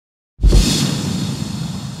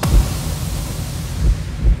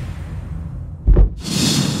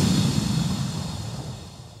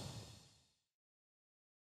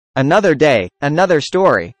Another day, another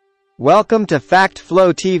story. Welcome to Fact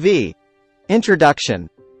Flow TV. Introduction.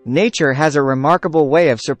 Nature has a remarkable way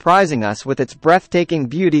of surprising us with its breathtaking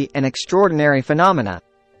beauty and extraordinary phenomena.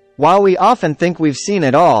 While we often think we've seen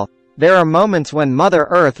it all, there are moments when Mother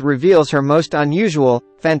Earth reveals her most unusual,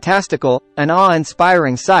 fantastical, and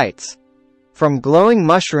awe-inspiring sights. From glowing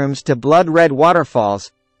mushrooms to blood-red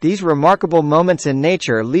waterfalls, these remarkable moments in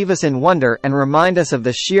nature leave us in wonder and remind us of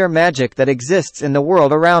the sheer magic that exists in the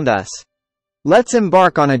world around us. Let's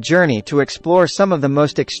embark on a journey to explore some of the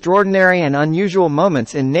most extraordinary and unusual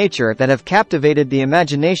moments in nature that have captivated the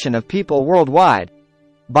imagination of people worldwide.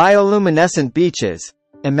 Bioluminescent beaches.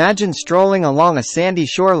 Imagine strolling along a sandy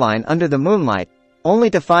shoreline under the moonlight, only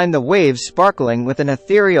to find the waves sparkling with an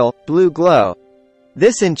ethereal, blue glow.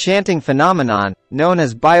 This enchanting phenomenon, known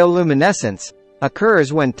as bioluminescence,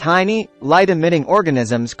 occurs when tiny, light-emitting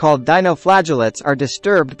organisms called dinoflagellates are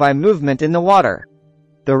disturbed by movement in the water.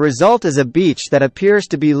 The result is a beach that appears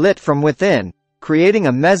to be lit from within, creating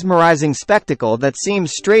a mesmerizing spectacle that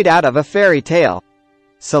seems straight out of a fairy tale.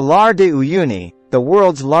 Salar de Uyuni, the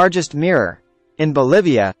world's largest mirror. In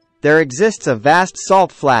Bolivia, there exists a vast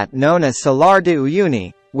salt flat known as Salar de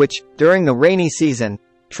Uyuni, which, during the rainy season,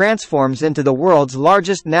 transforms into the world's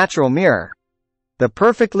largest natural mirror. The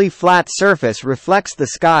perfectly flat surface reflects the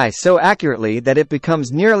sky so accurately that it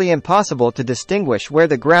becomes nearly impossible to distinguish where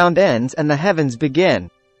the ground ends and the heavens begin.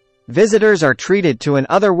 Visitors are treated to an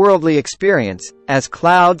otherworldly experience, as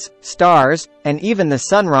clouds, stars, and even the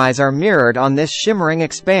sunrise are mirrored on this shimmering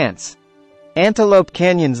expanse. Antelope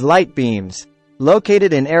Canyon's light beams.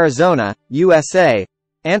 Located in Arizona, USA,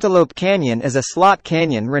 Antelope Canyon is a slot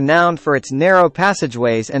canyon renowned for its narrow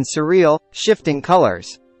passageways and surreal, shifting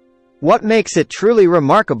colors. What makes it truly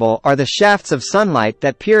remarkable are the shafts of sunlight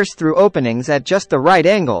that pierce through openings at just the right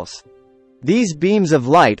angles. These beams of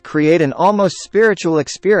light create an almost spiritual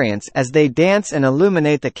experience as they dance and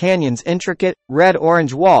illuminate the canyon's intricate,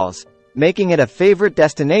 red-orange walls, making it a favorite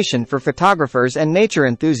destination for photographers and nature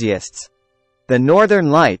enthusiasts. The Northern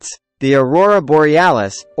Lights. The aurora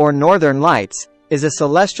borealis, or northern lights, is a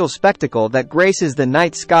celestial spectacle that graces the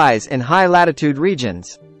night skies in high-latitude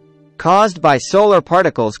regions. Caused by solar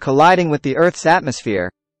particles colliding with the Earth's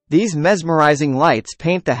atmosphere, these mesmerizing lights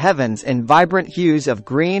paint the heavens in vibrant hues of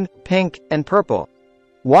green, pink, and purple.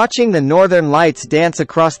 Watching the northern lights dance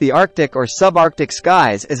across the Arctic or subarctic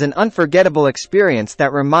skies is an unforgettable experience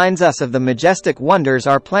that reminds us of the majestic wonders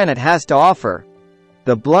our planet has to offer.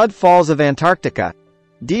 The Blood Falls of Antarctica.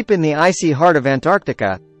 Deep in the icy heart of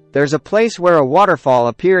Antarctica, there's a place where a waterfall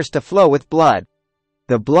appears to flow with blood.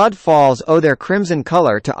 The Blood Falls owe their crimson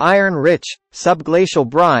color to iron-rich, subglacial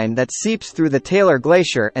brine that seeps through the Taylor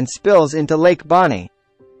Glacier and spills into Lake Bonny.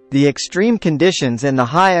 The extreme conditions and the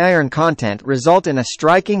high iron content result in a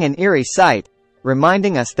striking and eerie sight,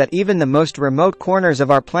 reminding us that even the most remote corners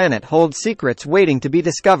of our planet hold secrets waiting to be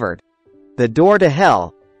discovered. The Door to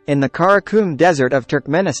Hell. In the Karakum Desert of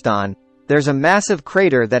Turkmenistan, there's a massive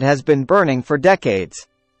crater that has been burning for decades.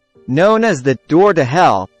 Known as the Door to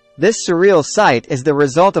Hell, this surreal sight is the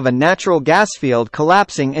result of a natural gas field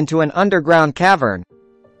collapsing into an underground cavern.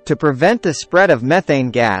 To prevent the spread of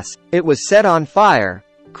methane gas, it was set on fire,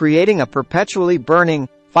 creating a perpetually burning,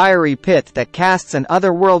 fiery pit that casts an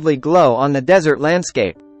otherworldly glow on the desert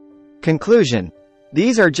landscape. Conclusion.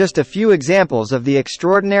 These are just a few examples of the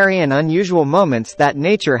extraordinary and unusual moments that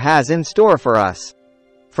nature has in store for us.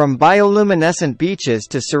 From bioluminescent beaches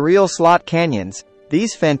to surreal slot canyons,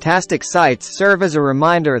 these fantastic sights serve as a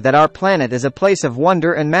reminder that our planet is a place of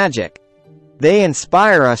wonder and magic. They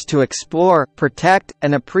inspire us to explore, protect,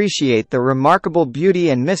 and appreciate the remarkable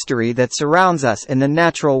beauty and mystery that surrounds us in the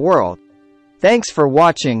natural world. Thanks for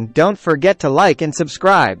watching. Don't forget to like and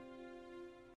subscribe.